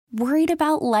Worried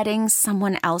about letting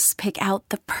someone else pick out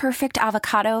the perfect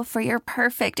avocado for your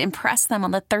perfect impress them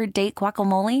on the third date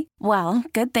guacamole? Well,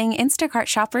 good thing Instacart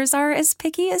shoppers are as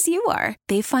picky as you are.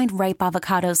 They find ripe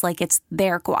avocados like it's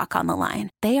their guac on the line.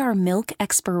 They are milk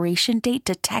expiration date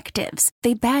detectives.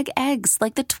 They bag eggs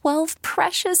like the 12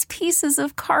 precious pieces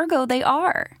of cargo they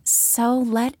are. So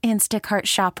let Instacart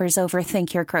shoppers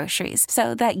overthink your groceries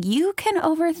so that you can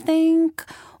overthink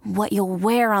what you'll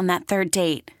wear on that third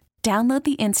date. Download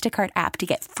the Instacart app to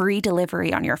get free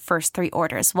delivery on your first 3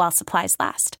 orders while supplies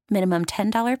last. Minimum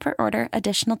 $10 per order.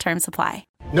 Additional terms apply.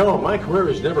 No, my career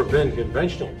has never been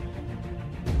conventional.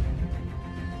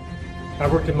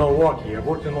 I've worked in Milwaukee. I've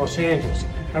worked in Los Angeles.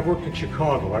 I've worked in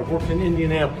Chicago. I've worked in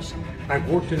Indianapolis. I've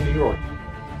worked in New York.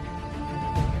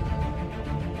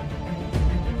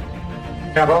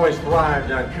 I've always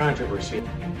thrived on controversy.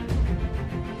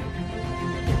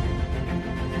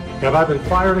 Have I been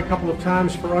fired a couple of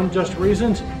times for unjust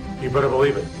reasons? You better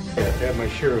believe it. I've had my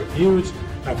share of feuds.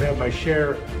 I've had my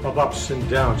share of ups and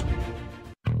downs.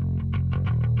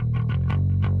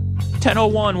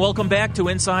 10:01, welcome back to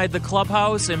Inside the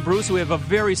Clubhouse. And Bruce, we have a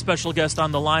very special guest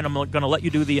on the line. I'm going to let you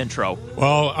do the intro.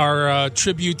 Well, our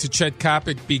tribute to Chet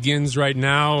Coppock begins right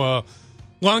now.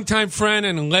 Longtime friend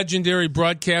and legendary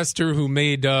broadcaster who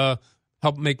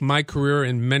helped make my career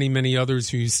and many, many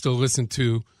others who you still listen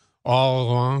to all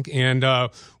along. And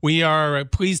we are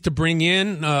pleased to bring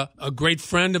in a great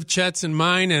friend of Chet's and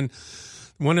mine and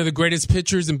one of the greatest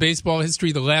pitchers in baseball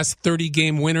history, the last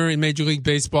 30-game winner in Major League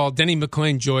Baseball. Denny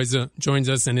McLain joins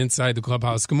us and Inside the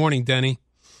Clubhouse. Good morning, Denny.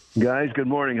 Guys, good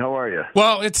morning. How are you?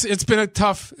 Well, it's been a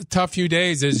tough few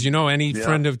days, as you know. Any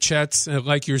friend of Chet's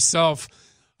like yourself,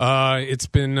 it's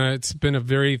been a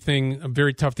very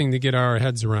tough thing to get our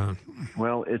heads around.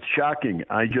 Well, it's shocking.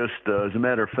 I just, as a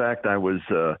matter of fact, I was.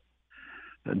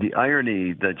 The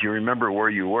irony that you remember where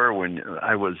you were when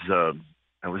I was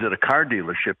at a car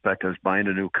dealership. In fact, I was buying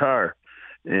a new car,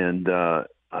 and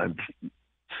I'm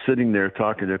sitting there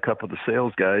talking to a couple of the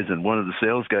sales guys, and one of the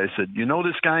sales guys said, "You know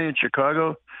this guy in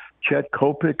Chicago, Chet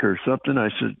Coppock or something?" I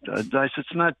said,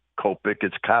 "It's not Coppock,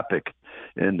 it's Coppock."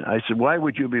 And I said, "Why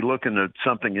would you be looking at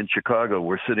something in Chicago?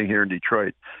 We're sitting here in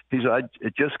Detroit." He said,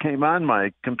 "It just came on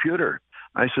my computer."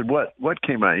 I said, "What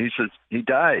came on?" He said, "He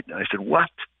died." I said, "What?"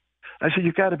 I said,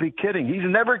 "You got to be kidding. He's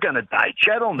never going to die.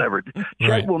 Chet will never.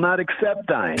 Chet will not accept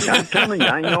dying. I'm telling you,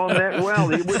 I know him that well.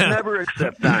 He would never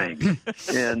accept dying."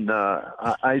 And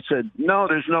I said, "No,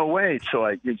 there's no way." So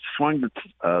I swung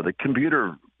the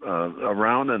computer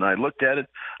around, and I looked at it.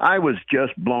 I was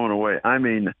just blown away. I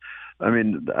mean,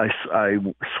 I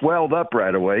swelled up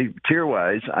right away,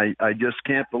 tear-wise. I just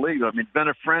can't believe it. I mean, been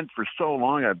a friend for so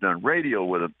long. I've done radio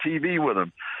with him, TV with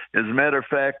him. As a matter of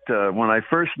fact, when I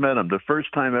first met him, the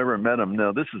first time I ever met him,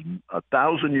 now this is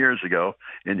 1,000 years ago,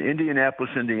 in Indianapolis,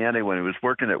 Indiana, when he was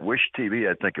working at Wish TV,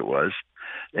 I think it was.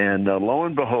 And lo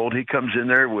and behold, he comes in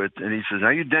there and he says,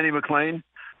 "Are you Denny McLain?"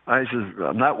 I says,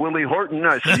 "I'm not Willie Horton."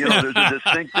 I said, "There's a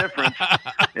distinct difference."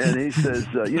 And he says,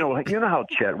 you know how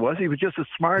Chet was. He was just a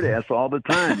smart ass all the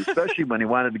time, especially when he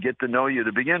wanted to get to know you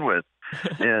to begin with.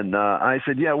 And I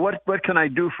said, "Yeah, what can I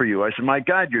do for you?" I said, "My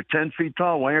God, you're 10 feet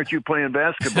tall. Why aren't you playing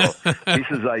basketball?" He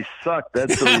says, "I suck.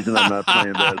 That's the reason I'm not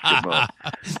playing basketball."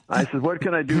 I said, "What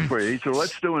can I do for you?" He said,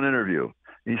 "Let's do an interview."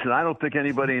 He said, "I don't think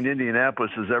anybody in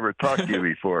Indianapolis has ever talked to you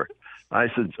before." I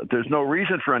said, "There's no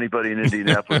reason for anybody in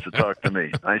Indianapolis to talk to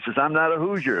me." I says, "I'm not a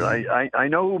Hoosier. I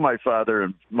know who my father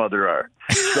and mother are."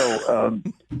 So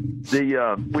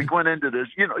we went into this.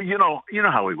 You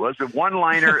know how he was, a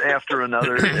one-liner after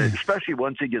another, especially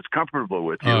once he gets comfortable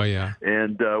with you. Oh yeah.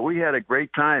 And we had a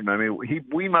great time. I mean,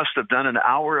 we must have done an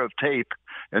hour of tape,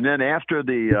 and then after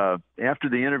the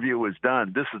interview was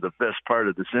done, this is the best part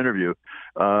of this interview.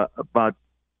 About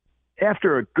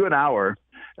after a good hour.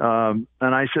 And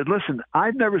I said, "Listen,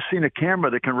 I've never seen a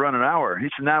camera that can run an hour." He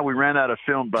said, "Now we ran out of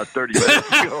film about 30 minutes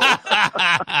ago."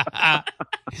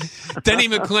 Denny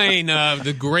McLain,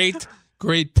 the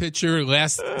great pitcher,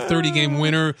 last 30-game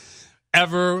winner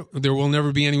ever. There will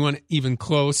never be anyone even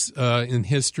close in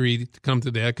history to come to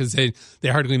that because they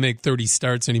hardly make 30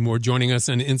 starts anymore. Joining us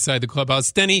on Inside the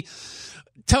Clubhouse. Denny,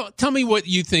 tell me what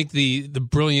you think the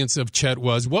brilliance of Chet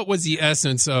was. What was the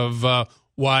essence of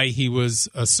why he was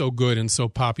so good and so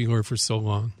popular for so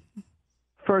long?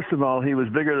 First of all, he was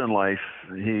bigger than life.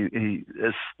 He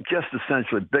is just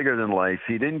essentially bigger than life.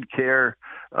 He didn't care.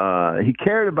 He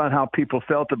cared about how people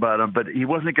felt about him, but he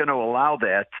wasn't going to allow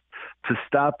that to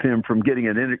stop him from getting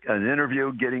an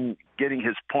interview, getting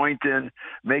his point in,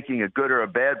 making a good or a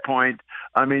bad point.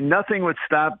 I mean, nothing would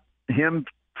stop him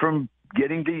from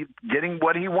getting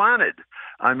what he wanted.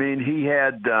 I mean, he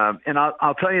had, and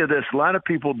I'll tell you this, a lot of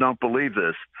people don't believe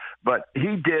this, but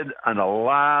he did a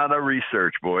lot of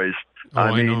research, boys.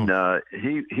 I mean,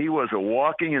 he was a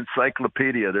walking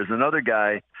encyclopedia. There's another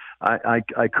guy. I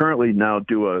currently now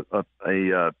do a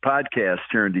podcast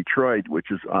here in Detroit, which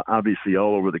is obviously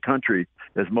all over the country,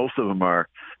 as most of them are.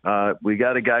 We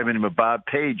got a guy by the name of Bob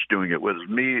Page doing it with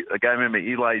me, a guy named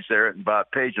Eli Zarrett and Bob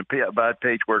Page. And Bob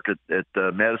Page worked at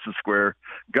Madison Square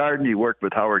Garden. He worked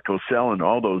with Howard Cosell and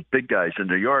all those big guys in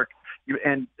New York.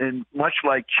 And much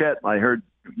like Chet, I heard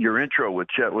your intro with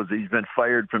Chet was he's been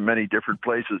fired from many different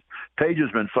places. Page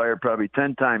has been fired probably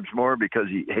 10 times more because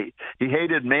he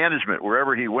hated management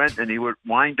wherever he went, and he would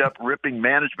wind up ripping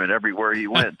management everywhere he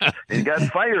went. And he got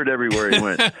fired everywhere he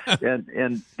went.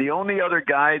 And the only other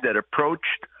guy that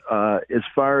approached as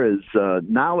far as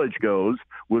knowledge goes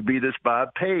would be this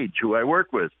Bob Page, who I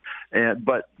work with.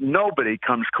 But nobody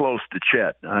comes close to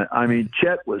Chet. I mean,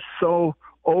 Chet was so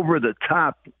over the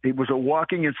top. He was a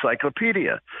walking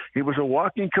encyclopedia. He was a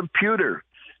walking computer.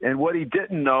 And what he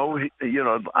didn't know,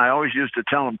 I always used to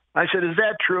tell him, I said, "Is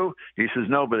that true?" He says,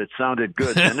 "No, but it sounded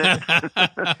good, didn't it?"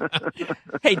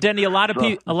 Hey, Denny, a lot of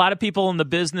people in the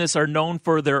business are known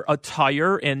for their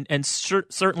attire, and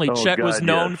certainly Chet was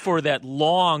known for that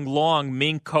long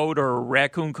mink coat or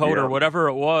raccoon coat or whatever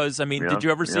it was. I mean, did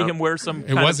you ever see him wear some?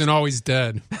 It wasn't always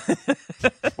dead.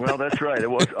 Well, that's right.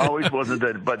 It always wasn't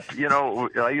dead. But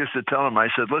I used to tell him, I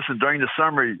said, "Listen, during the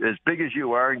summer, as big as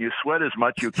you are and you sweat as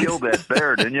much, you killed that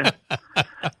bear, didn't you?"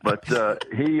 But I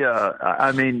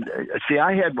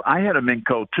had a mink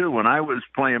coat too when I was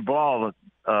playing ball.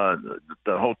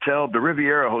 The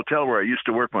Riviera Hotel where I used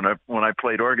to work when I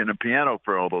played organ and piano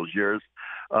for all those years,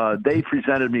 they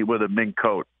presented me with a mink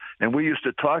coat, and we used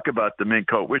to talk about the mink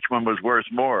coat, which one was worth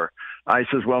more. I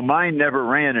says, "Well, mine never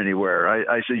ran anywhere."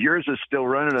 I said, "Yours is still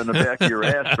running on the back of your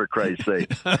ass, for Christ's sake."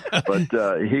 But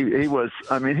he was.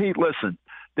 I mean, listen.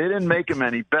 They didn't make him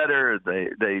any better.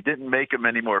 They didn't make him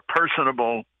any more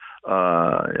personable.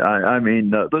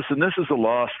 Listen, this is a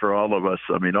loss for all of us.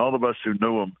 I mean, all of us who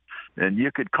knew him. And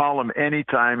you could call him any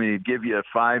time, and he'd give you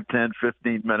 5, 10,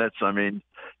 15 minutes. I mean,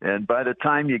 and by the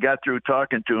time you got through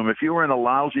talking to him, if you were in a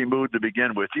lousy mood to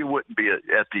begin with, you wouldn't be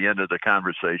at the end of the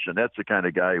conversation. That's the kind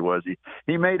of guy he was.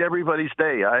 He made everybody's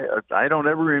day. I don't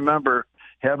ever remember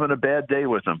having a bad day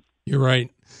with him. You're right.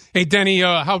 Hey, Denny,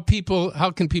 how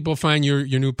can people find your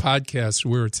new podcast,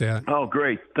 where it's at? Oh,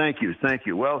 great. Thank you.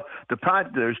 Well,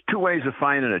 there's two ways of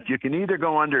finding it. You can either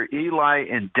go under Eli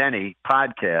and Denny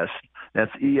Podcast.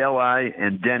 That's Eli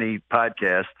and Denny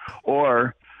Podcast,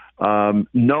 or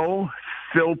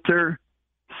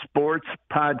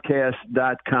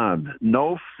NoFilterSportsPodcast.com.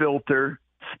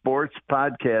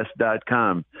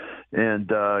 NoFilterSportspodcast.com. And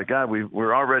God,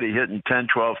 we're already hitting 10,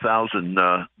 12,000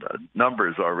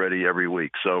 numbers already every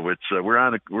week. So it's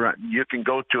you can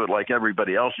go to it like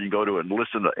everybody else. You can go to it and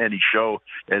listen to any show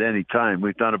at any time.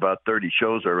 We've done about 30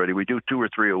 shows already. We do 2 or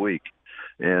 3 a week.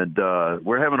 And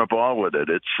we're having a ball with it.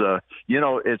 It's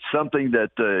it's something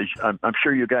that I'm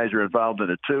sure you guys are involved in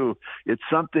it too. It's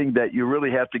something that you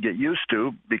really have to get used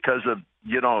to because of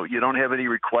you don't have any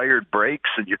required breaks,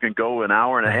 and you can go an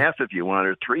hour and a half if you want,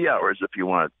 or 3 hours if you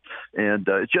want. And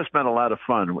it's just been a lot of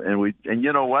fun. And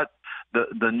you know what,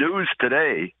 the news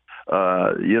today,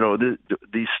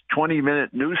 these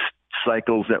 20-minute news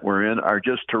cycles that we're in are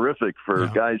just terrific for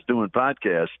guys doing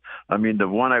podcasts. I mean, the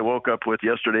one I woke up with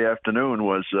yesterday afternoon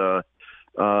was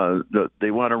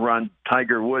they want to run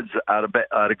Tiger Woods out of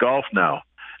golf now,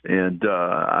 and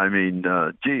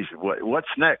geez, what's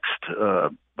next?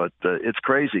 But it's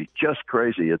crazy, just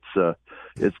crazy.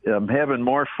 I'm having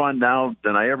more fun now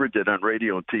than I ever did on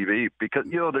radio and TV because,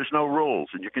 there's no rules,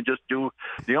 and you can just do.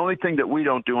 The only thing that we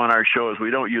don't do on our show is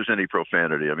we don't use any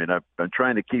profanity. I mean, I'm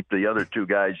trying to keep the other two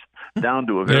guys down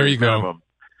to a very minimum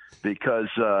because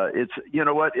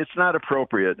it's not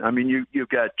appropriate. I mean, you've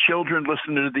got children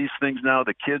listening to these things now.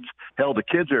 The kids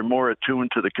are more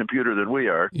attuned to the computer than we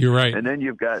are. You're right. And then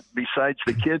you've got, besides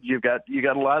the kids, you got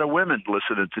a lot of women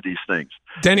listening to these things.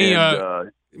 Denny,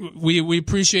 we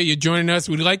appreciate you joining us.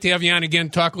 We'd like to have you on again,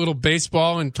 talk a little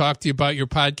baseball, and talk to you about your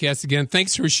podcast again.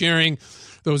 Thanks for sharing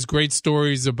those great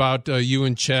stories about you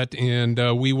and Chet, and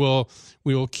we will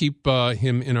keep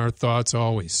him in our thoughts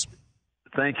always.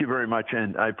 Thank you very much,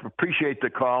 and I appreciate the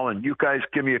call, and you guys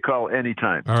give me a call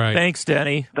anytime. All right. Thanks,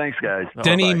 Denny. Thanks, guys.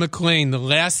 Denny McLain, the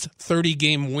last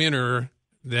 30-game winner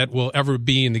that will ever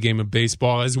be in the game of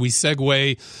baseball, as we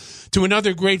segue to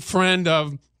another great friend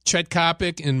of Chet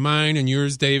Coppock and mine and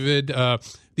yours, David,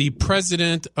 the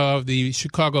president of the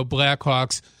Chicago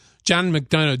Blackhawks, John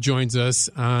McDonough, joins us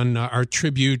on our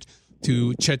tribute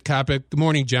to Chet Coppock. Good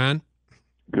morning, John.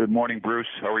 Good morning, Bruce.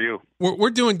 How are you? We're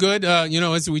doing good.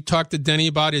 As we talked to Denny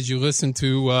about, as you listen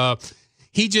to,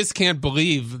 he just can't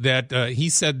believe that he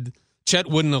said Chet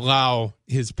wouldn't allow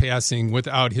his passing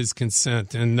without his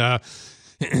consent. And,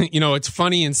 it's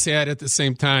funny and sad at the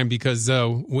same time because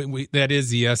that is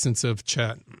the essence of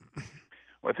Chet.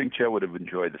 Well, I think Chet would have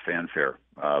enjoyed the fanfare.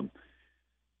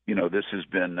 This has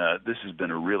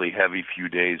been a really heavy few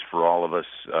days for all of us.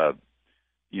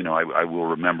 I will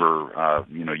remember,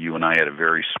 you and I had a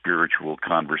very spiritual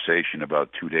conversation about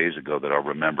 2 days ago that I'll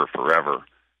remember forever.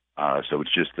 So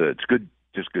it's good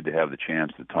to have the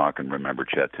chance to talk and remember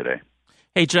Chet today.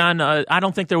 Hey, John, I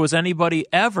don't think there was anybody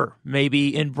ever,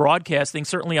 maybe in broadcasting,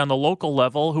 certainly on the local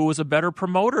level, who was a better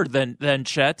promoter than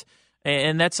Chet.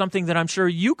 And that's something that I'm sure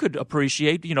you could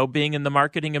appreciate, being in the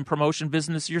marketing and promotion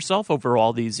business yourself over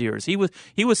all these years. He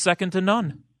was second to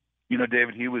none.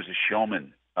 David, he was a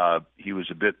showman. He was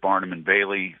a bit Barnum and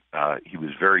Bailey. He was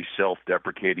very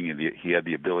self-deprecating. He had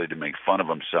the ability to make fun of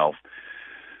himself.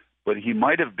 But he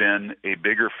might have been a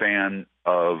bigger fan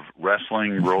of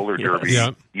wrestling, roller derby,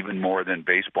 even more than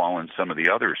baseball and some of the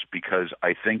others, because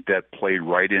I think that played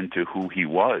right into who he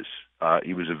was.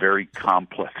 He was a very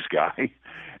complex guy,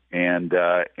 and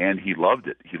he loved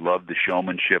it. He loved the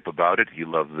showmanship about it. He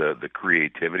loved the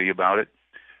creativity about it.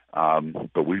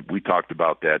 But we talked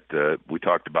about that. We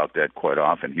talked about that quite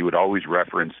often. He would always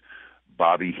reference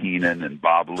Bobby Heenan and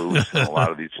Bob Lewis and a lot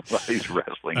of these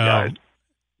wrestling guys.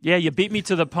 Yeah, you beat me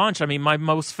to the punch. I mean, my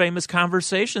most famous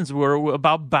conversations were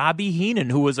about Bobby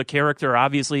Heenan, who was a character,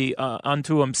 obviously,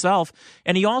 unto himself.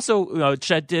 And he also,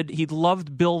 Chet he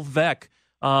loved Bill Veeck,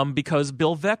 because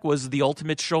Bill Veeck was the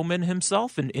ultimate showman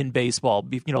himself in baseball,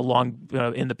 long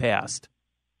in the past.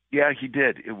 Yeah, he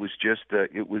did. It was just,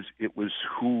 it was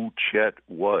who Chet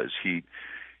was. He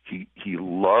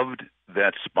loved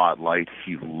that spotlight.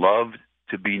 He loved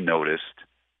to be noticed.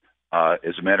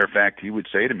 As a matter of fact, he would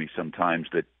say to me sometimes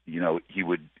that he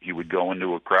would go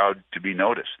into a crowd to be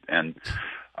noticed, and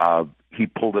he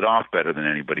pulled it off better than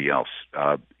anybody else.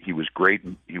 He was great.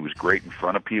 He was great in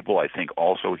front of people. I think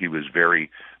also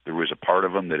there was a part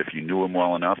of him that if you knew him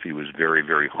well enough, he was very,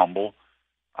 very humble.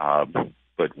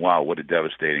 But wow, what a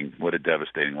devastating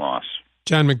loss.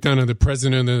 John McDonough, the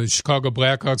president of the Chicago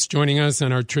Blackhawks, joining us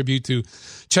on our tribute to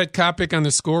Chet Coppock on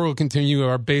The Score. We'll continue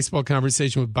our baseball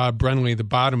conversation with Bob Brenly at the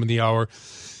bottom of the hour.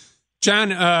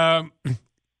 John,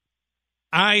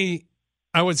 I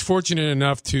was fortunate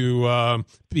enough to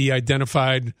be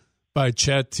identified by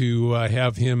Chet, to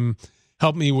have him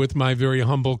help me with my very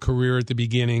humble career at the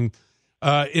beginning.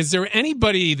 Is there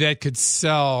anybody that could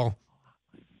sell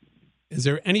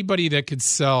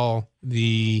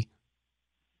the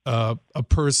a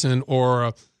person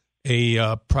or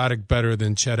a product better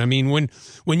than Chet? I mean, when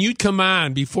you'd come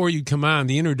on, before you'd come on,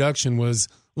 the introduction was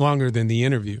longer than the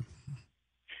interview.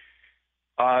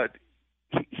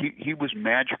 He was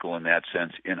magical in that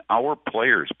sense. In our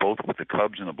players, both with the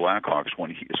Cubs and the Blackhawks,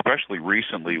 especially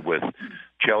recently with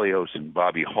Chelios and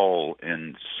Bobby Hull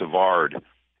and Savard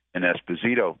and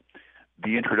Esposito,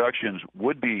 the introductions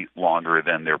would be longer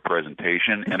than their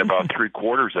presentation, and about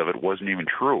 3/4 of it wasn't even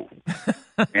true.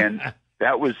 And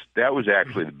that was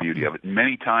actually the beauty of it.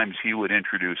 Many times he would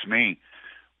introduce me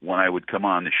when I would come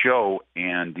on the show,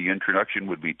 and the introduction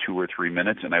would be 2 or 3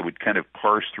 minutes, and I would kind of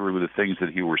parse through the things that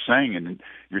he was saying, and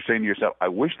you're saying to yourself, I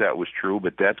wish that was true,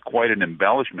 but that's quite an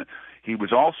embellishment. He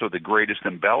was also the greatest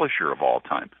embellisher of all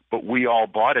time, but we all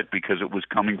bought it because it was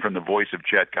coming from the voice of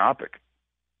Chet Coppock.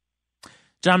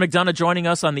 John McDonough joining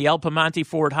us on the El Piemonte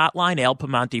Ford hotline. El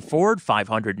Piemonte Ford,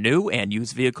 500 new and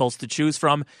used vehicles to choose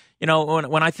from.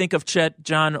 When I think of Chet,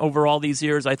 John, over all these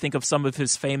years, I think of some of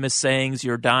his famous sayings,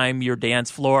 your dime, your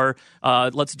dance floor,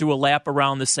 let's do a lap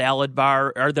around the salad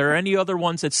bar. Are there any other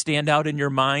ones that stand out in your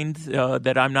mind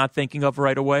that I'm not thinking of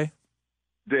right away?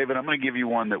 David, I'm going to give you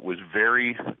one that was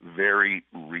very, very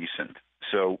recent.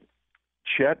 So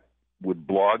Chet would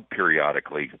blog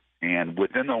periodically, and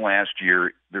within the last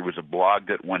year, there was a blog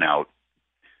that went out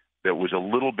that was a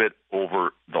little bit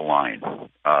over the line.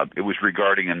 It was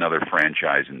regarding another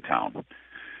franchise in town.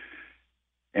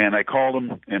 And I called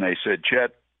him, and I said,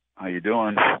 Chet, how you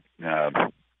doing?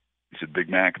 He said, Big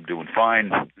Mac, I'm doing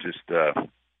fine. I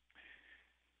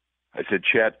said,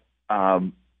 Chet,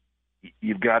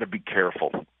 you've got to be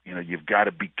careful. You've got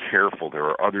to be careful. There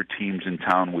are other teams in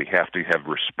town. We have to have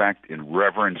respect and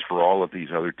reverence for all of these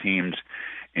other teams,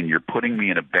 and you're putting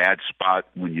me in a bad spot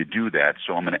when you do that.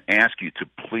 So I'm going to ask you to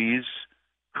please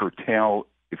curtail.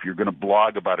 If you're going to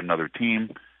blog about another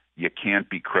team, you can't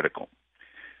be critical.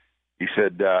 He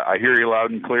said, I hear you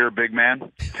loud and clear, big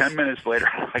man. 10 minutes later,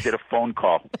 I get a phone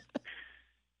call.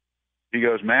 He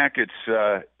goes, Mac, it's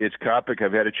Kopech.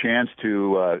 I've had a chance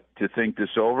to think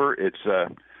this over. It's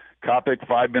Kopech,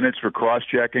 5 minutes for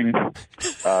cross-checking.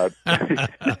 This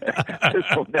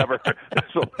will never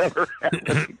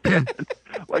happen again.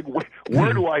 Like,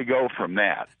 where do I go from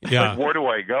that? Yeah. Like, where do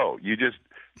I go?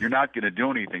 You're not going to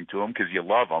do anything to him because you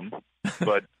love him,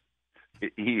 but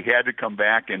he had to come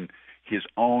back in his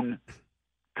own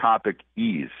Kopech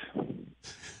ease.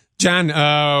 John,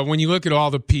 when you look at all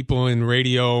the people in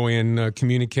radio and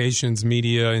communications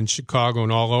media in Chicago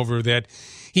and all over that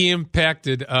he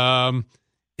impacted,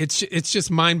 it's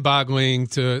just mind-boggling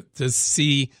to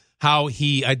see how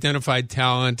he identified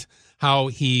talent, how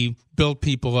he built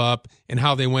people up, and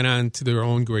how they went on to their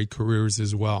own great careers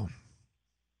as well.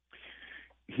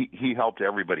 He helped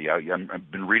everybody out. I've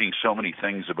been reading so many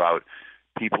things about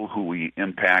people who he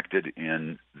impacted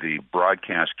in the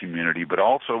broadcast community, but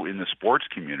also in the sports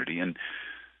community. And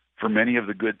for many of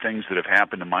the good things that have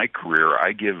happened in my career,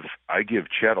 I give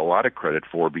Chet a lot of credit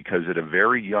for, because at a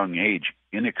very young age,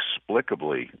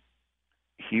 inexplicably,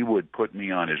 he would put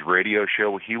me on his radio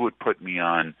show. He would put me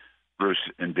on, Bruce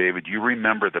and David, you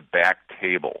remember the back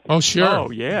table? Oh, sure. Oh,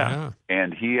 yeah.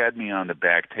 And he had me on the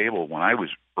back table when I was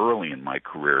early in my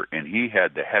career, and he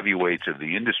had the heavyweights of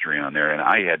the industry on there, and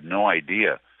I had no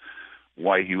idea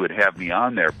why he would have me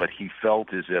on there, but he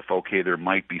felt as if, okay, there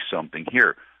might be something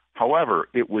here. However,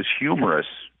 it was humorous,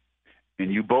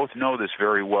 and you both know this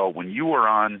very well. When you were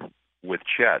on with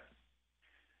Chet,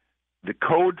 the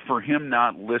code for him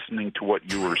not listening to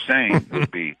what you were saying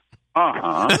would be,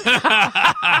 and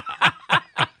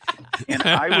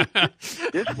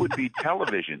this would be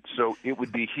television. So it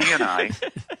would be he and I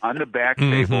on the back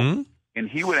table, and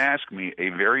he would ask me a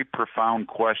very profound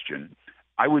question.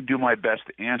 I would do my best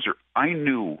to answer. I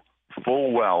knew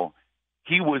full well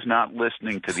he was not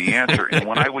listening to the answer. And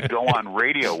when I would go on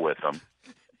radio with him,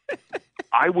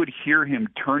 I would hear him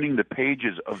turning the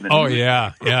pages of the news. Oh,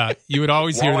 yeah. You would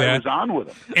always hear that. I was on with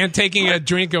him. And taking a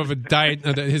drink of his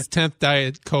 10th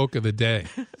Diet Coke of the day.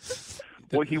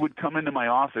 Well, he would come into my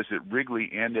office at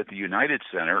Wrigley and at the United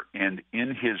Center, and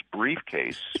in his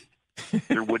briefcase,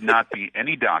 there would not be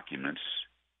any documents.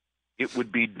 It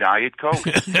would be Diet Coke.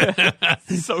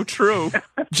 So true.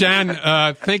 John,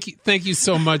 thank you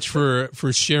so much for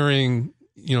sharing,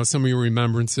 some of your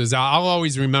remembrances. I'll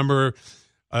always remember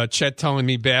Chet telling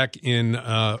me back in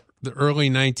the early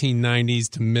 1990s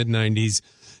to mid-90s,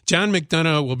 John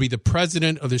McDonough will be the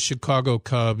president of the Chicago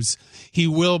Cubs. He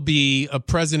will be a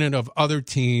president of other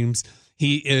teams.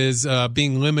 He is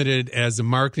being limited as a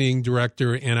marketing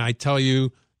director, and I tell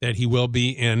you that he will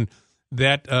be. And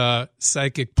that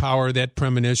psychic power, that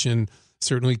premonition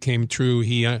certainly came true.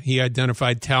 He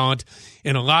identified talent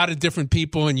in a lot of different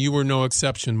people, and you were no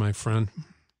exception, my friend.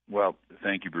 Well,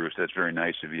 thank you, Bruce. That's very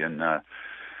nice of you. And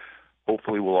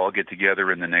hopefully we'll all get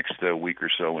together in the next week or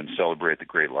so and celebrate the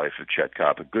great life of Chet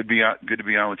Kopech. Good to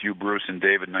be on with you, Bruce and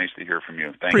David. Nice to hear from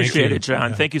you. Appreciate it,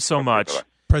 John. Thank you so much. Bye-bye.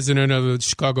 President of the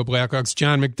Chicago Blackhawks,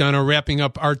 John McDonough, wrapping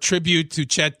up our tribute to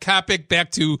Chet Kopech.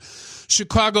 Back to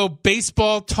Chicago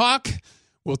baseball talk.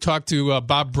 We'll talk to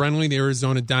Bob Brenly, the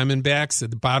Arizona Diamondbacks, at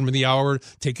the bottom of the hour.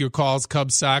 Take your calls,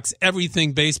 Cubs, Sox,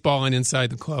 everything baseball and inside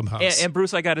the clubhouse. And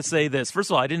Bruce, I got to say this. First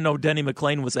of all, I didn't know Denny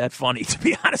McLain was that funny, to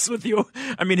be honest with you.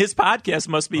 I mean, his podcast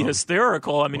must be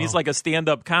hysterical. I mean, he's like a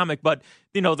stand-up comic. But,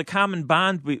 the common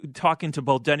bond talking to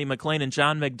both Denny McLain and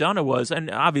John McDonough was,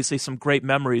 and obviously some great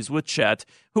memories with Chet,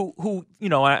 who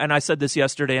and I said this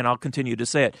yesterday and I'll continue to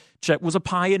say it, Chet was a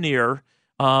pioneer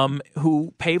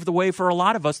who paved the way for a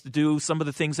lot of us to do some of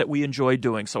the things that we enjoy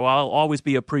doing. So I'll always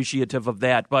be appreciative of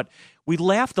that. But we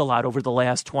laughed a lot over the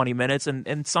last 20 minutes.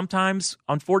 And sometimes,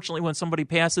 unfortunately, when somebody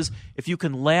passes, if you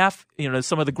can laugh,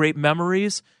 some of the great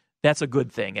memories, that's a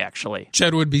good thing, actually.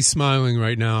 Chet would be smiling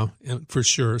right now, for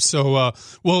sure. So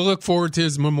we'll look forward to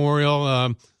his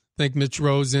memorial. Thank Mitch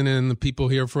Rosen and the people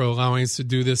here for allowing us to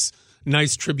do this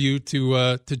nice tribute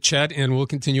to Chet, and we'll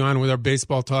continue on with our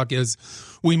baseball talk as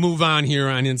we move on here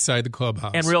on Inside the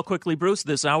Clubhouse. And real quickly, Bruce,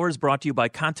 this hour is brought to you by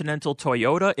Continental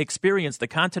Toyota. Experience the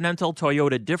Continental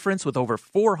Toyota difference with over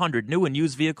 400 new and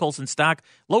used vehicles in stock,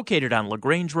 located on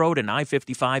LaGrange Road and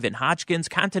I-55 in Hotchkiss.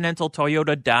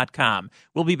 ContinentalToyota.com.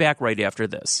 We'll be back right after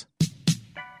this.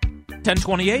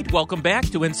 10:28, welcome back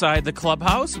to Inside the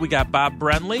Clubhouse. We got Bob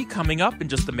Brenly coming up in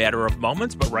just a matter of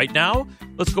moments, but right now,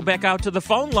 let's go back out to the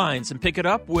phone lines and pick it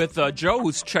up with Joe,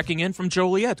 who's checking in from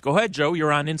Joliet. Go ahead, Joe.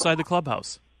 You're on Inside the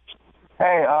Clubhouse.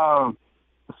 Hey,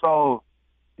 so,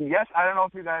 yes, I don't know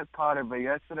if you guys caught it, but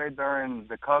yesterday during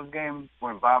the Cubs game,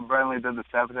 when Bob Brenly did the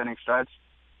 7th inning stretch,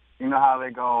 you know how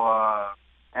they go,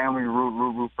 and we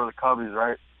root for the Cubbies,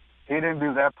 right? He didn't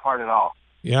do that part at all.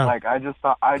 Yeah. Like I just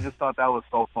thought that was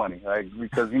so funny. Like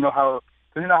because you know how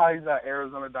he's at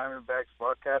Arizona Diamondbacks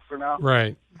broadcaster now.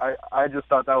 Right. I just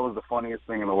thought that was the funniest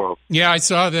thing in the world. Yeah, I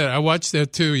saw that. I watched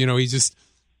that too. You know, he just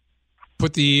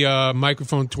put the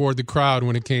microphone toward the crowd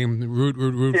when it came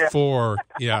root Yeah. for.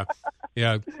 Yeah.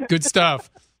 Yeah. Good stuff.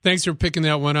 Thanks for picking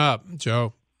that one up,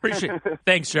 Joe. Appreciate it.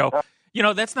 Thanks, Joe. You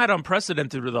know, that's not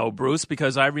unprecedented, though, Bruce,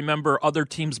 because I remember other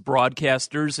teams'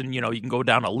 broadcasters, and, you know, you can go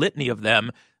down a litany of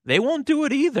them. They won't do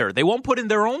it either. They won't put in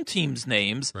their own team's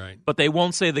names, right. But they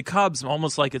won't say the Cubs,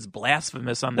 almost like it's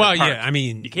blasphemous on their part. Well, yeah, I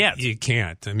mean, you can't. You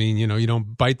can't. I mean, you know, you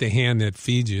don't bite the hand that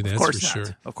feeds you, that's for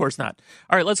sure. Of course not.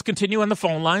 All right, let's continue on the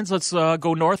phone lines. Let's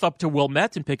go north up to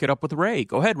Wilmette and pick it up with Ray.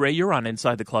 Go ahead, Ray. You're on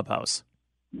Inside the Clubhouse.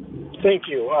 Thank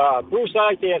you. Bruce,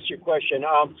 I'd like to ask you a question.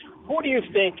 Who do you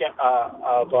think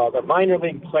of the minor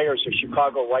league players the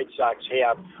Chicago White Sox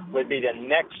have would be the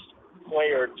next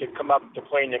player to come up to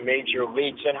play in the major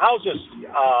leagues? And how's this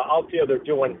outfielder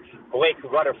doing, Blake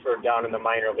Rutherford, down in the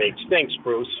minor leagues? Thanks,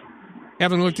 Bruce.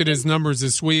 Haven't looked at his numbers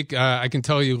this week. I can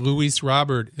tell you Luis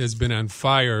Robert has been on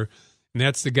fire, and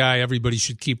that's the guy everybody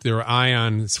should keep their eye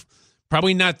on. It's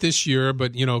probably not this year,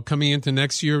 but, you know, coming into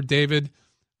next year, David,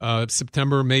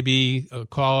 September, maybe a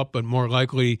call-up, but more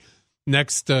likely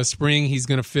next spring he's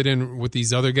going to fit in with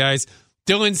these other guys.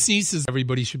 Dylan Cease is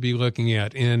everybody should be looking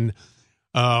at, and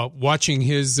watching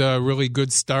his really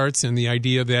good starts and the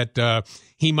idea that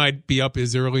he might be up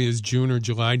as early as June or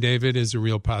July, David, is a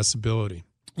real possibility.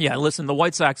 Yeah, listen, the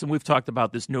White Sox, and we've talked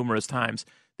about this numerous times,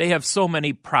 they have so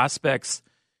many prospects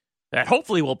that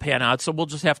hopefully will pan out, so we'll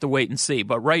just have to wait and see.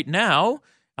 But right now,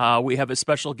 we have a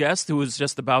special guest who is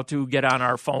just about to get on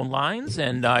our phone lines,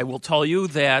 and I will tell you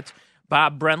that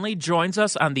Bob Brenly joins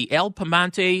us on the Al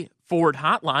Piemonte Ford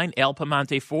hotline. Al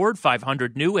Piemonte Ford,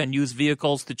 500 new and used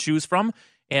vehicles to choose from.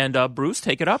 And Bruce,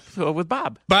 take it up with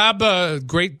Bob. Bob,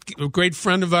 great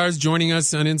friend of ours joining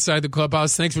us on Inside the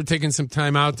Clubhouse. Thanks for taking some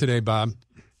time out today, Bob.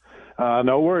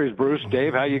 No worries, Bruce.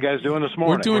 Dave, how you guys doing this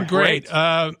morning? We're doing great.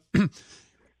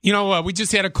 You know, we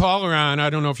just had a caller on. I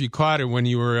don't know if you caught it when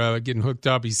you were getting hooked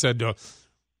up. He said,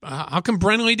 how come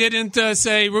Brenly didn't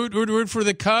say root for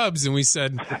the Cubs? And we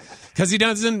said, because he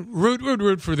doesn't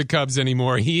root for the Cubs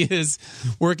anymore. He is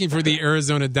working for the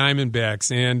Arizona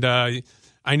Diamondbacks. And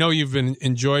I know you've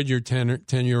enjoyed your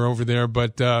tenure over there,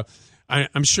 but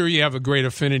I'm sure you have a great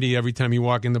affinity every time you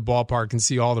walk in the ballpark and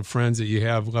see all the friends that you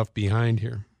have left behind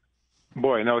here.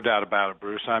 Boy, no doubt about it,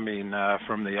 Bruce. I mean,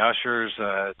 from the ushers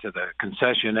to the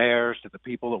concessionaires to the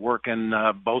people that work in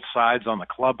both sides on the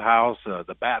clubhouse,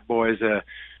 the bat boys, a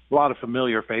lot of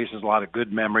familiar faces, a lot of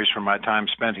good memories from my time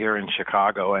spent here in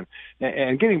Chicago.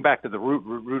 And getting back to the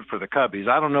root for the Cubbies,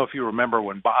 I don't know if you remember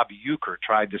when Bob Uecker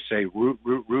tried to say root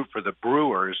for the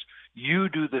Brewers. You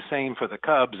do the same for the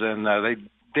Cubs, and they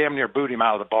damn near boot him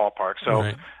out of the ballpark. So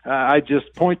right. I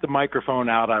just point the microphone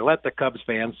out. I let the Cubs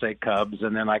fans say Cubs,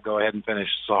 and then I go ahead and finish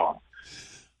the song.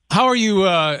 How are you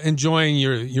enjoying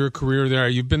your career there?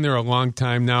 You've been there a long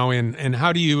time now, and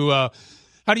how do you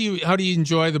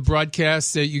enjoy the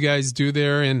broadcasts that you guys do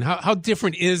there? And how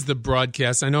different is the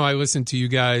broadcast? I know I listen to you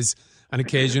guys on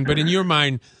occasion, but in your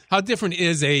mind, how different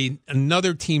is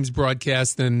another team's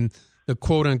broadcast than the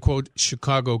quote unquote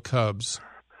Chicago Cubs?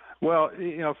 Well,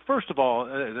 you know, first of all,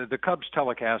 the Cubs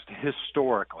telecast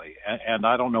historically, and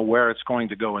I don't know where it's going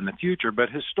to go in the future, but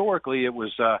historically it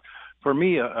was, for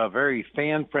me, a very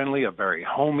fan-friendly, a very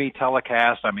homey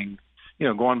telecast. I mean, you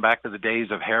know, going back to the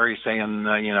days of Harry saying,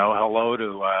 hello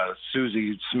to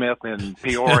Susie Smith in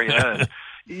Peoria, and,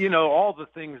 you know, all the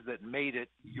things that made it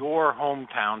your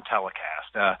hometown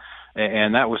telecast.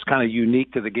 And that was kind of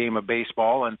unique to the game of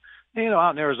baseball. And, you know,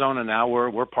 out in Arizona now,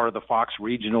 we're part of the Fox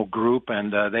Regional Group,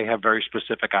 and they have very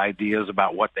specific ideas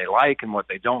about what they like and what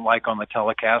they don't like on the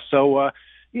telecast. So,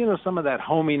 you know, some of that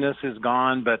hominess is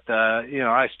gone, but, you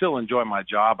know, I still enjoy my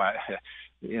job.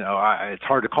 It's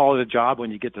hard to call it a job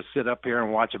when you get to sit up here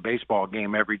and watch a baseball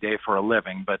game every day for a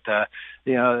living. But,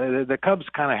 you know, the Cubs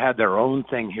kind of had their own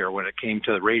thing here when it came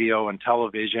to the radio and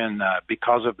television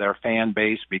because of their fan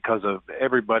base, because of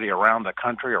everybody around the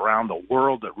country, around the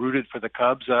world that rooted for the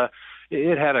Cubs.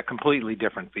 It had a completely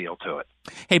different feel to it.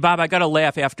 Hey, Bob, I got to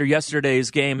laugh after yesterday's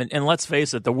game, and let's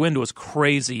face it, the wind was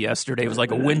crazy yesterday. It was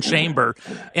like a wind chamber.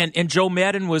 And Joe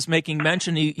Madden was making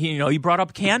mention, he brought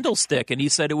up Candlestick, and he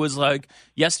said it was like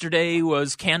yesterday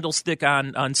was Candlestick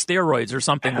on steroids or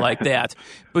something like that.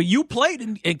 But you played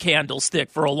in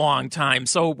Candlestick for a long time.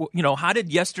 So, you know, how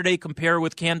did yesterday compare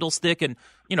with Candlestick? And,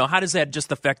 you know, how does that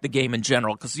just affect the game in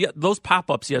general? Because those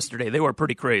pop-ups yesterday, they were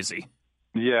pretty crazy.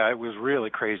 Yeah, it was really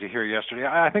crazy here yesterday.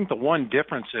 I think the one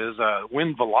difference is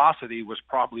wind velocity was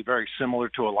probably very similar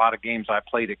to a lot of games I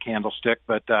played at Candlestick,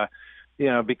 but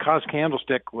because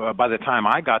Candlestick, by the time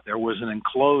I got there, was an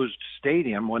enclosed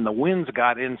stadium, when the winds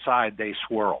got inside, they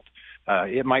swirled.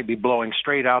 It might be blowing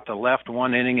straight out to left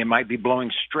one inning. It might be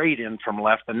blowing straight in from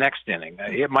left the next inning.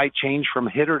 It might change from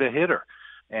hitter to hitter.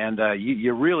 And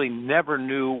you really never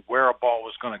knew where a ball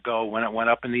was going to go when it went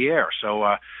up in the air.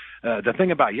 So the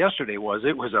thing about yesterday was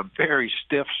it was a very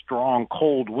stiff, strong,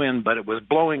 cold wind, but it was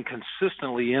blowing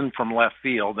consistently in from left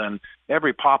field. And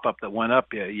every pop-up that went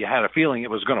up, you had a feeling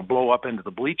it was going to blow up into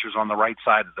the bleachers on the right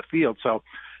side of the field. So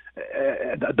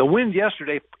the wind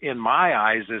yesterday, in my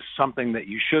eyes, is something that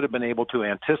you should have been able to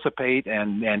anticipate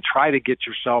and try to get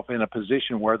yourself in a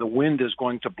position where the wind is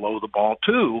going to blow the ball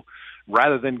to,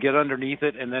 rather than get underneath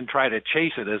it and then try to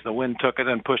chase it as the wind took it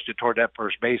and pushed it toward that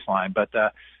first baseline. But,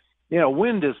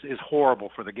 wind is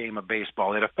horrible for the game of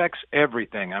baseball. It affects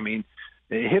everything. I mean,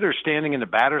 the hitters standing in the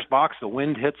batter's box, the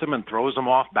wind hits them and throws them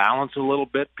off balance a little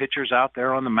bit. Pitchers out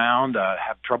there on the mound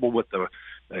have trouble with the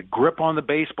grip on the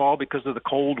baseball because of the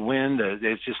cold wind.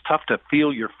 It's just tough to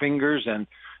feel your fingers. And,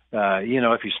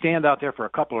 if you stand out there for a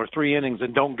couple or three innings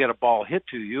and don't get a ball hit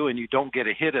to you and you don't get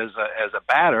a hit as a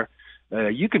batter,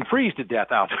 you can freeze to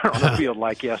death out there on the field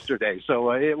like yesterday.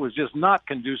 So it was just not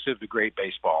conducive to great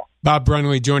baseball. Bob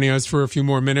Brenly joining us for a few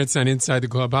more minutes on Inside the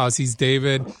Clubhouse. He's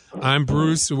David. I'm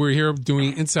Bruce. We're here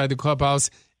doing Inside the Clubhouse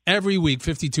every week,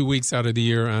 52 weeks out of the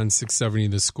year on 670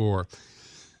 The Score.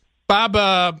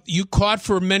 Bob, you caught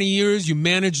for many years. You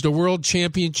managed a world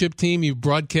championship team. You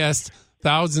broadcast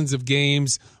thousands of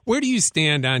games. Where do you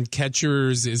stand on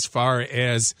catchers as far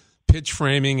as pitch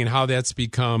framing and how that's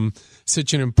become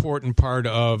such an important part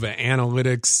of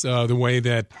analytics, the way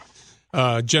that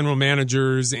general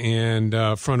managers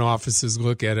and front offices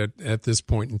look at it at this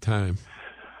point in time?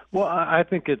 Well, I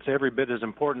think it's every bit as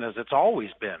important as it's always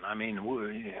been. I mean,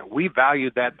 we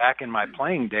valued that back in my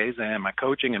playing days and my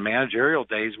coaching and managerial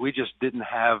days. We just didn't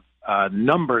have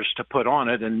numbers to put on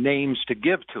it and names to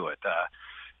give to it.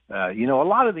 A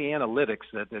lot of the analytics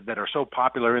that are so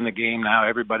popular in the game now,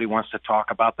 everybody wants to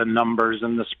talk about the numbers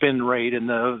and the spin rate and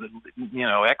the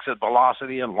exit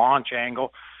velocity and launch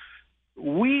angle.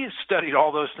 We studied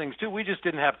all those things too. We just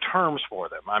didn't have terms for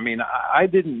them. I mean, I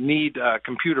didn't need a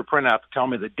computer printout to tell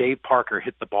me that Dave Parker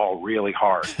hit the ball really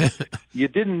hard. You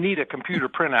didn't need a computer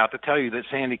printout to tell you that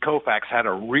Sandy Koufax had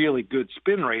a really good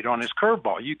spin rate on his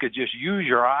curveball. You could just use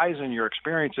your eyes and your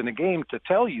experience in the game to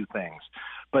tell you things.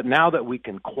 But now that we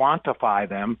can quantify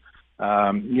them,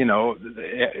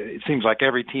 it seems like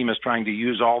every team is trying to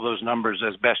use all those numbers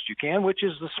as best you can, which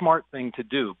is the smart thing to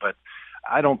do. But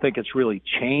I don't think it's really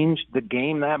changed the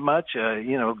game that much.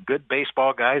 Good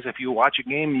baseball guys, if you watch a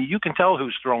game, you can tell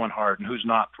who's throwing hard and who's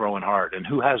not throwing hard and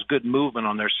who has good movement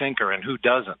on their sinker and who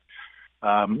doesn't.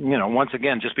 Once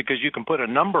again, just because you can put a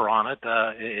number on it,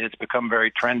 it's become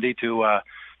very trendy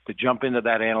to jump into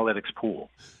that analytics pool.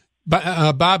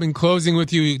 Bob, in closing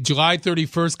with you, July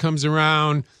 31st comes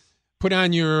around. Put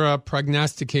on your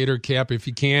prognosticator cap if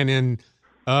you can. And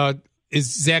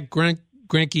is Zach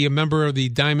Greinke a member of the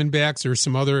Diamondbacks or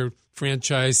some other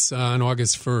franchise on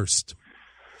August 1st?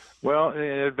 Well,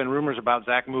 there have been rumors about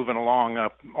Zach moving along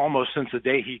almost since the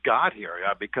day he got here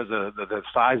because of the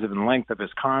size and length of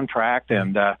his contract.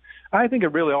 And I think it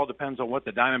really all depends on what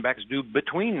the Diamondbacks do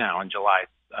between now and July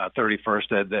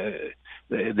 31st.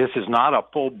 This is not a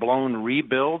full-blown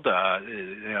rebuild.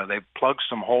 They've plugged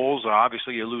some holes.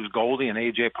 Obviously, you lose Goldie and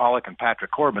A.J. Pollock and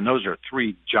Patrick Corbin. Those are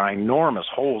three ginormous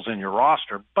holes in your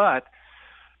roster. But,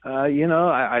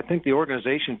 I think the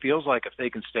organization feels like if they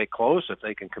can stay close, if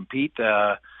they can compete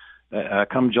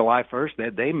come July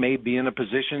 1st, they may be in a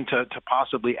position to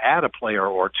possibly add a player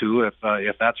or two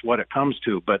if that's what it comes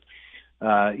to. But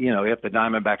if the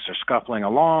Diamondbacks are scuffling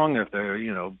along, if they're,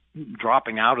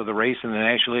 dropping out of the race in the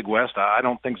National League West, I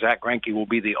don't think Zach Greinke will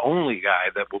be the only guy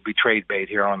that will be trade bait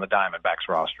here on the Diamondbacks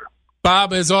roster.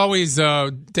 Bob, as always,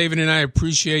 David and I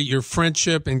appreciate your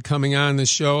friendship and coming on the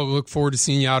show. Look forward to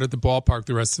seeing you out at the ballpark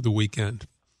the rest of the weekend.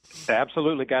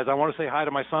 Absolutely, guys. I want to say hi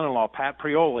to my son-in-law, Pat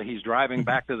Priola. He's driving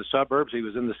back to the suburbs. He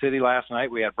was in the city last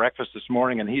night. We had breakfast this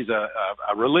morning, and he's a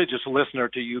religious listener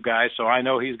to you guys, so I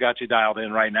know he's got you dialed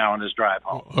in right now on his drive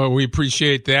home. Oh, we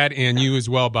appreciate that, and you as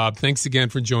well, Bob. Thanks again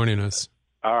for joining us.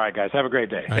 All right, guys. Have a great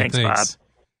day. Thanks, Bob.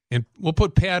 And we'll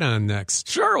put Pat on next.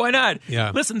 Sure, why not?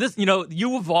 Yeah. Listen,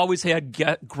 you have always had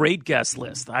great guest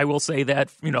lists. I will say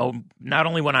that, not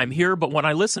only when I'm here, but when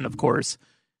I listen, of course.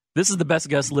 This is the best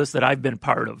guest list that I've been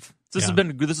part of. This has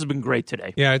been great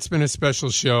today. Yeah, it's been a special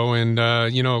show, and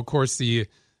of course, the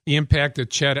impact of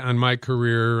Chet on my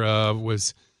career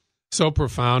was so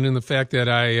profound, and the fact that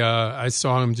I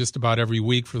saw him just about every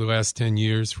week for the last 10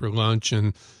 years for lunch,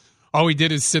 and all we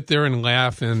did is sit there and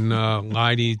laugh and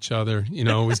lie to each other. You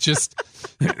know, it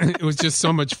was just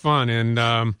so much fun, and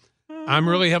I'm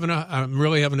really having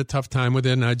a tough time with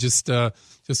it. And I just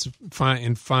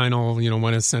in final,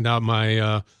 want to send out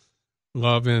my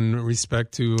love and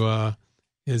respect to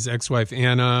his ex-wife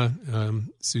Anna,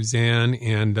 Suzanne,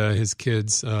 and his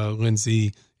kids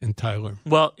Lindsay and Tyler.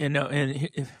 Well,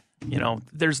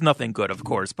 there's nothing good, of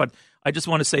course, but I just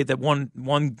want to say that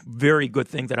one very good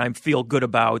thing that I feel good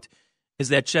about is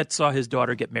that Chet saw his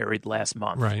daughter get married last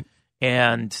month. Right.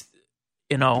 And,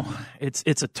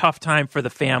 it's a tough time for the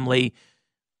family,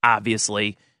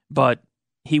 obviously, but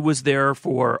he was there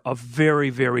for a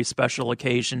very, very special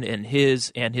occasion in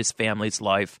his and his family's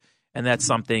life, and that's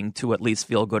something to at least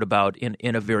feel good about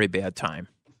in a very bad time.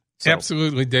 So.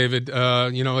 Absolutely, David.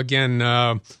 Again,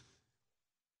 I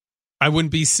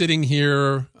wouldn't be sitting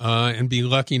here and be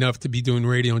lucky enough to be doing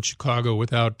radio in Chicago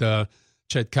without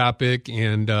Chet Coppock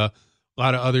and a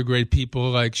lot of other great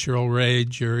people like Cheryl Ray,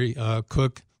 Jerry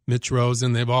Cook, Mitch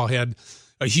Rosen. They've all had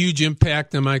a huge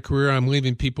impact on my career. I'm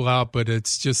leaving people out, but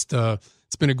it's just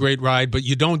it's been a great ride. But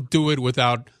you don't do it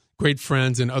without great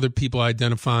friends and other people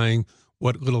identifying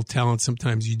what little talent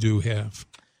sometimes you do have.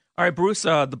 All right, Bruce,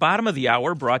 the bottom of the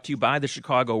hour brought to you by the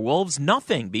Chicago Wolves.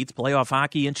 Nothing beats playoff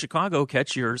hockey in Chicago.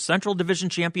 Catch your Central Division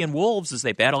champion Wolves as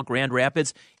they battle Grand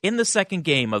Rapids in the second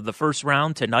game of the first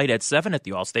round tonight at 7 at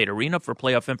the Allstate Arena. For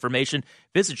playoff information,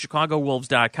 visit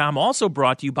ChicagoWolves.com. Also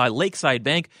brought to you by Lakeside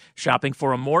Bank. Shopping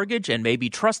for a mortgage and maybe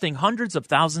trusting hundreds of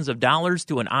thousands of dollars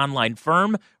to an online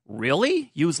firm. Really?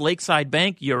 Use Lakeside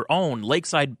Bank, your own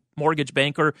Lakeside mortgage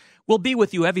banker will be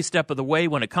with you every step of the way.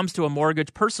 When it comes to a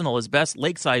mortgage, personal is best.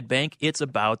 Lakeside Bank, it's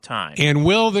about time. And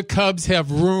will the Cubs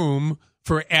have room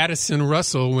for Addison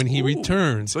Russell when he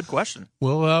returns? Good question.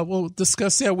 We'll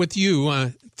discuss that with you.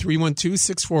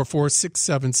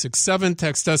 312-644-6767.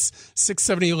 Text us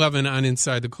 67011 on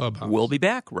Inside the Clubhouse. We'll be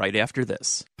back right after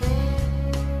this.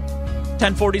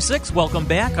 1046, welcome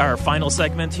back. Our final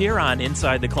segment here on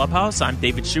Inside the Clubhouse. I'm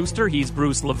David Schuster. He's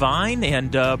Bruce Levine.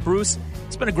 And Bruce,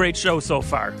 it's been a great show so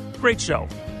far. Great show.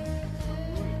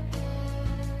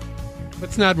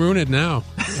 Let's not ruin it now.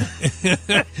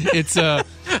 It's you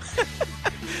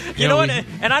know what?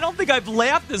 And I don't think I've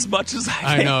laughed as much as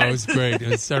I know. It was great.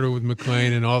 It started with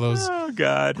McLean and all those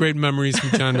great memories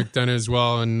from John McDonough as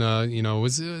well. And, it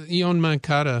was Yoan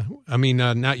Moncada. I mean,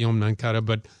 not Yoan Moncada,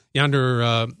 but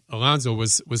Yonder Alonso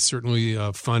was certainly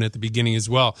fun at the beginning as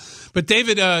well. But,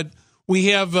 David, we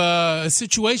have a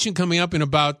situation coming up in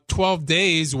about 12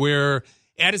 days where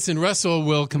Addison Russell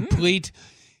will complete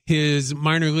his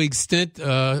minor league stint.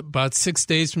 About 6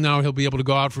 days from now, he'll be able to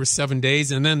go out for 7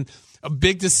 days, and then a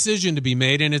big decision to be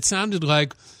made. And it sounded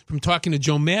like, from talking to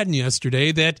Joe Madden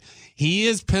yesterday, that he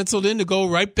is penciled in to go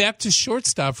right back to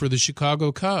shortstop for the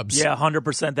Chicago Cubs. Yeah,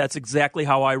 100%. That's exactly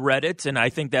how I read it, and I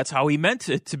think that's how he meant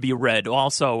it to be read.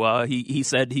 Also, he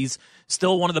said he's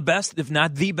still one of the best, if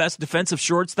not the best, defensive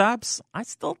shortstops. I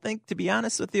still think, to be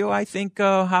honest with you, I think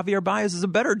Javier Baez is a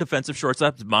better defensive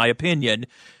shortstop, in my opinion.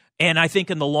 And I think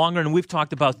in the long run, we've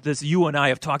talked about this, you and I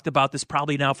have talked about this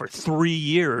probably now for 3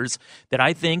 years, that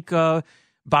I think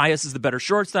Baez is the better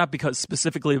shortstop because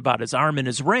specifically about his arm and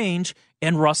his range,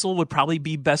 and Russell would probably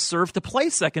be best served to play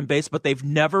second base, but they've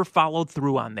never followed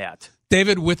through on that.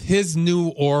 David, with his new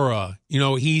aura,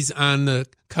 he's on the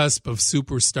cusp of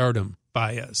superstardom,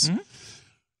 Baez. Mm-hmm.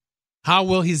 How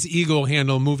will his ego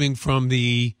handle moving from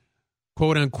the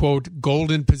quote-unquote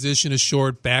golden position of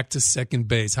short back to second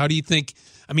base? How do you think,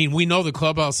 we know the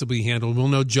clubhouse will be handled. We'll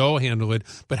know Joe will handle it.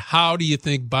 But how do you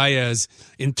think Baez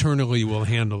internally will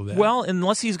handle that? Well,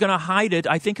 unless he's going to hide it,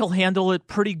 I think he'll handle it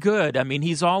pretty good.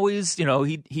 He's always,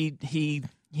 he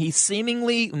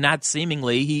seemingly, not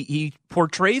seemingly, he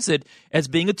portrays it as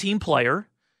being a team player.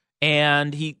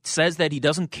 And he says that he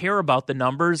doesn't care about the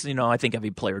numbers. I think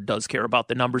every player does care about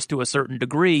the numbers to a certain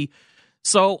degree.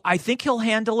 So I think he'll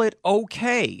handle it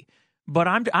okay. But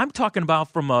I'm talking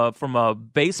about from a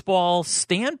baseball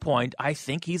standpoint, I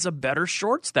think he's a better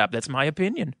shortstop. That's my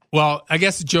opinion. Well, I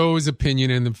guess Joe's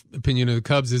opinion and the opinion of the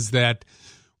Cubs is that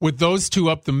with those two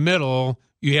up the middle,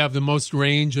 you have the most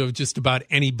range of just about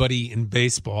anybody in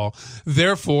baseball.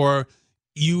 Therefore,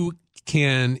 you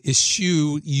can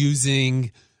eschew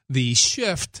using the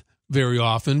shift very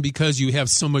often because you have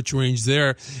so much range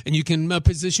there, and you can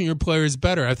position your players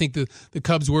better. I think the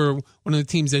Cubs were one of the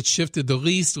teams that shifted the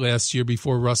least last year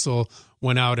before Russell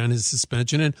went out on his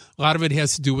suspension, and a lot of it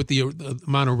has to do with the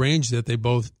amount of range that they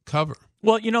both cover.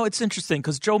 Well, it's interesting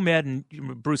because Joe Madden,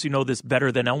 Bruce, you know this better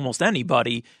than almost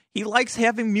anybody, He likes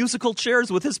having musical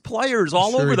chairs with his players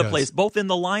all over the place, both in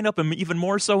the lineup and even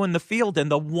more so in the field.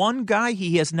 And the one guy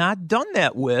he has not done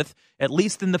that with, at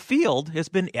least in the field, has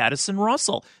been Addison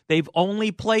Russell. They've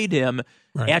only played him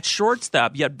at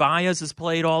shortstop, yet Baez has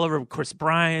played all over, Chris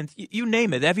Bryant, you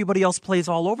name it. Everybody else plays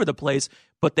all over the place,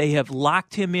 but they have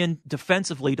locked him in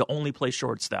defensively to only play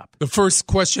shortstop. The first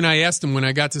question I asked him when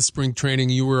I got to spring training,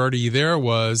 you were already there,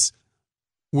 was,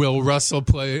 will Russell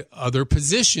play other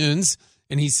positions?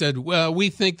 And he said, well, we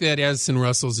think that Addison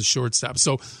Russell's a shortstop.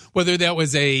 So whether that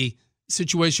was a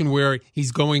situation where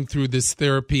he's going through this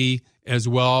therapy as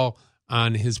well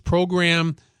on his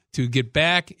program to get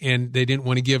back, and they didn't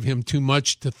want to give him too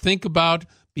much to think about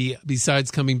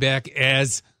besides coming back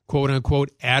as, quote-unquote,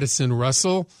 Addison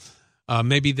Russell,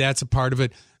 maybe that's a part of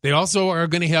it. They also are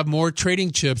going to have more trading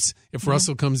chips if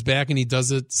Russell comes back and he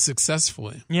does it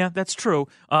successfully. Yeah, that's true.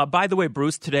 By the way,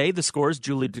 Bruce, today the Scores,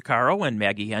 Julie DeCaro and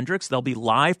Maggie Hendricks, they'll be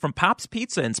live from Pop's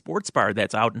Pizza and Sports Bar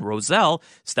that's out in Roselle.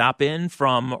 Stop in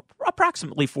from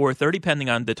approximately 4:30, depending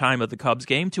on the time of the Cubs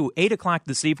game, to 8 o'clock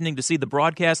this evening to see the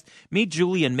broadcast. Meet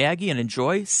Julie and Maggie and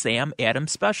enjoy Sam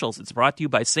Adams specials. It's brought to you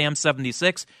by Sam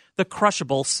 76, the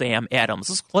crushable Sam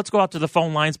Adams. Let's go out to the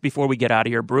phone lines before we get out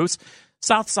of here, Bruce.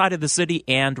 South side of the city,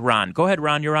 and Ron. Go ahead,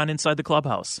 Ron. You're on Inside the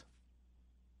Clubhouse.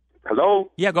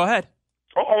 Hello? Yeah, go ahead.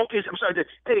 Oh, okay. I'm sorry.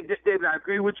 Hey, David, I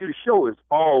agree with you. The show is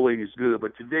always good,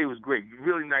 but today was great.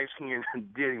 Really nice hearing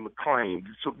Danny McClain.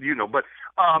 So, but,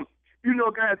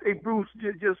 guys, hey, Bruce,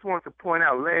 just wanted to point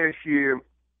out last year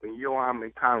when Yoan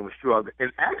Moncada was struggling.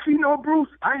 And actually, Bruce,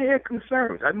 I had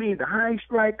concerns. I mean, the high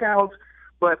strikeouts,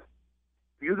 but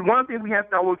one thing we have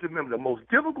to always remember, the most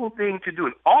difficult thing to do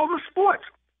in all the sports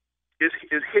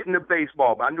is hitting the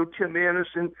baseball. But I know Tim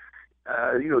Anderson,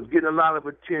 getting a lot of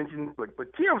attention, but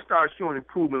Tim started showing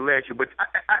improvement last year. But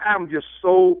I'm just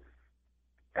so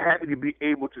happy to be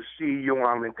able to see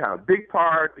Yoan Moncada. Big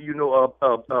part,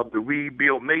 of the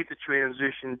rebuild, made the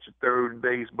transition to third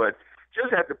base, but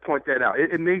just have to point that out.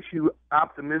 It makes you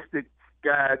optimistic,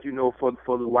 guys,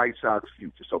 for the White Sox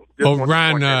future. So,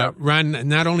 Ron,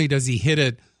 not only does he hit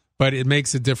it, but it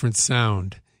makes a different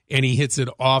sound, and he hits it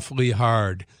awfully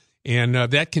hard. And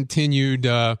that continued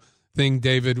thing,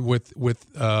 David, with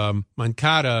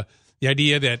Moncada, the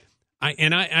idea that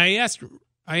I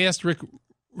asked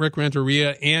Rick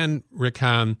Renteria and Rick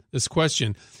Hahn this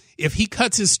question: if he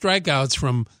cuts his strikeouts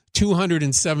from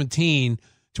 217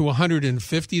 to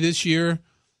 150 this year,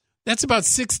 that's about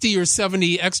 60 or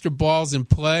 70 extra balls in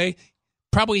play,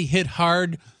 probably hit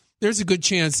hard. There's a good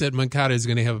chance that Moncada is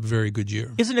going to have a very good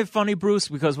year. Isn't it funny, Bruce,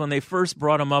 because when they first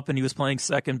brought him up and he was playing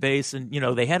second base, and,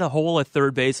 they had a hole at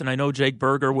third base, and I know Jake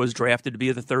Berger was drafted to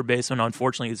be the third baseman.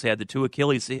 Unfortunately, he's had the 2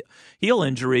 Achilles heel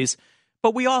injuries.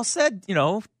 But we all said,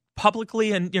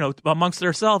 publicly and, amongst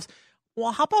ourselves,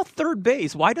 well, how about third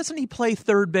base? Why doesn't he play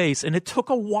third base? And it took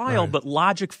a while, but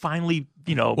logic finally,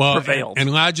 prevailed.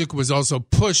 And logic was also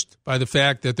pushed by the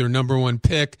fact that their number one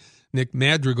pick, Nick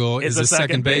Madrigal, is a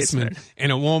second baseman,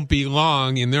 and it won't be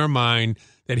long in their mind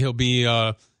that he'll be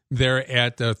there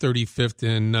at 35th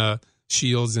and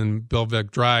Shields and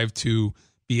Belvec Drive to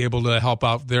be able to help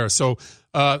out there. So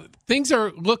things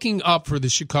are looking up for the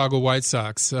Chicago White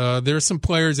Sox. There are some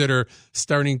players that are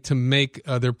starting to make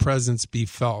their presence be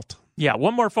felt. Yeah,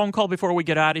 one more phone call before we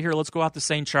get out of here. Let's go out to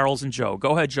St. Charles and Joe.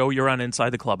 Go ahead, Joe. You're on Inside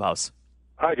the Clubhouse.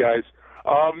 Hi, guys.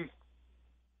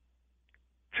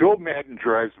 Joe Madden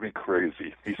drives me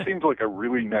crazy. He seems like a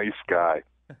really nice guy,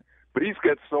 but he's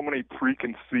got so many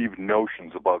preconceived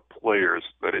notions about players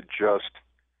that it just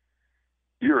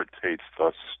irritates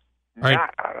the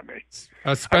snot out of me.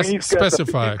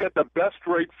 Specify. He's got the best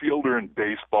right fielder in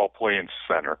baseball playing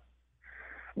center,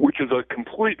 which is a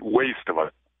complete waste of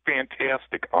a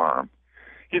fantastic arm.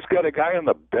 He's got a guy on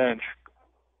the bench,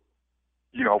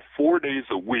 4 days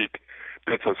a week,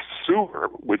 that's a sewer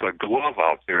with a glove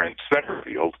out there in center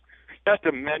field. Not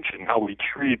to mention how he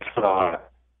treats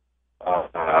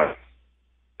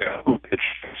who pitched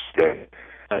today.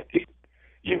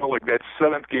 Like that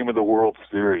 7th game of the World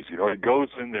Series. He goes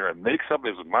in there and makes up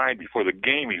his mind before the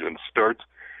game even starts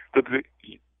that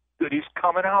he's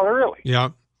coming out early. Yeah,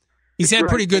 he's had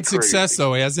pretty good success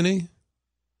though, hasn't he?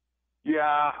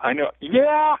 Yeah, I know.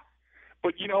 Yeah,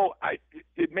 but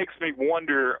it makes me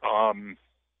wonder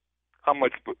how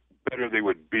much better they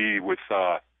would be with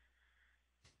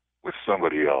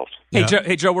somebody else. Hey, yeah.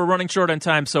 Hey, Joe, we're running short on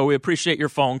time, so we appreciate your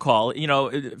phone call.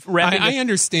 I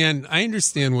understand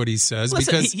what he says.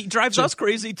 Listen, because he drives us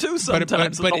crazy too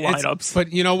sometimes with the lineups.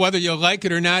 But whether you like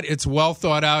it or not, it's well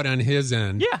thought out on his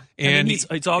end. Yeah, and he's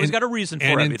always got a reason for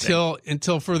everything.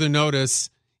 Until further notice,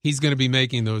 he's going to be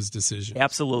making those decisions.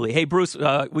 Absolutely. Hey, Bruce,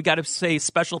 we got to say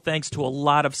special thanks to a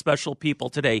lot of special people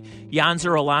today.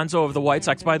 Yonzer Alonso of the White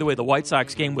Sox. By the way, the White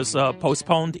Sox game was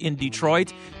postponed in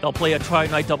Detroit. They'll play a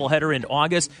tri-night doubleheader in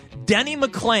August. Denny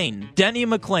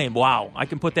McClain. Wow, I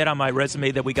can put that on my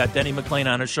resume that we got Denny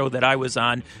McClain on a show that I was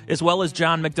on, as well as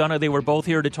John McDonough. They were both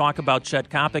here to talk about Chet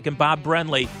Kopic, and Bob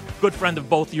Brenly, good friend of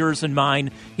both yours and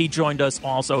mine. He joined us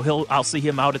also. I'll see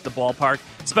him out at the ballpark.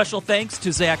 Special thanks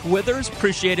to Zach Withers.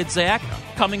 Appreciate it, Zach.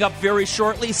 Coming up very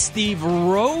shortly, Steve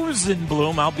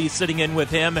Rosenblum. I'll be sitting in with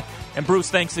him. And Bruce,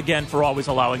 thanks again for always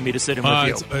allowing me to sit in with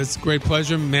you. It's a great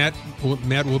pleasure. Matt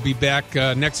will be back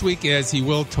next week, as he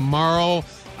will tomorrow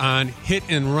on Hit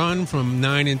and Run from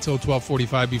 9 until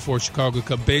 12:45 before Chicago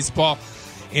Cub baseball.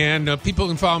 And people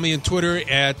can follow me on Twitter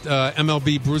at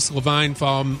MLB Bruce Levine.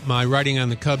 Follow my writing on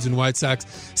the Cubs and White Sox.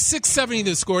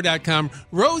 670thescore.com.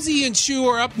 Rosie and Shu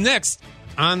are up next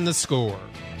on The Score.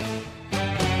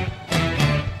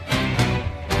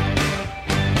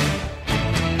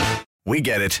 We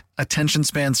get it. Attention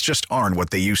spans just aren't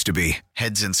what they used to be.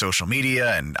 Heads in social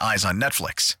media and eyes on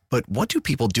Netflix. But what do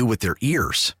people do with their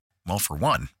ears? Well, for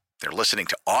one, they're listening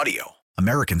to audio.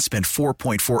 Americans spend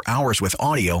 4.4 hours with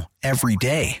audio every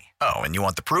day. Oh, and you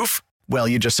want the proof? Well,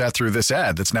 you just sat through this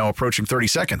ad that's now approaching 30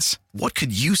 seconds. What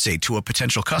could you say to a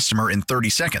potential customer in 30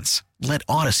 seconds? Let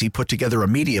Odyssey put together a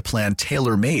media plan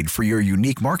tailor-made for your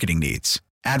unique marketing needs.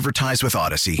 Advertise with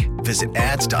Odyssey. Visit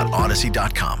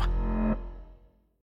ads.odyssey.com.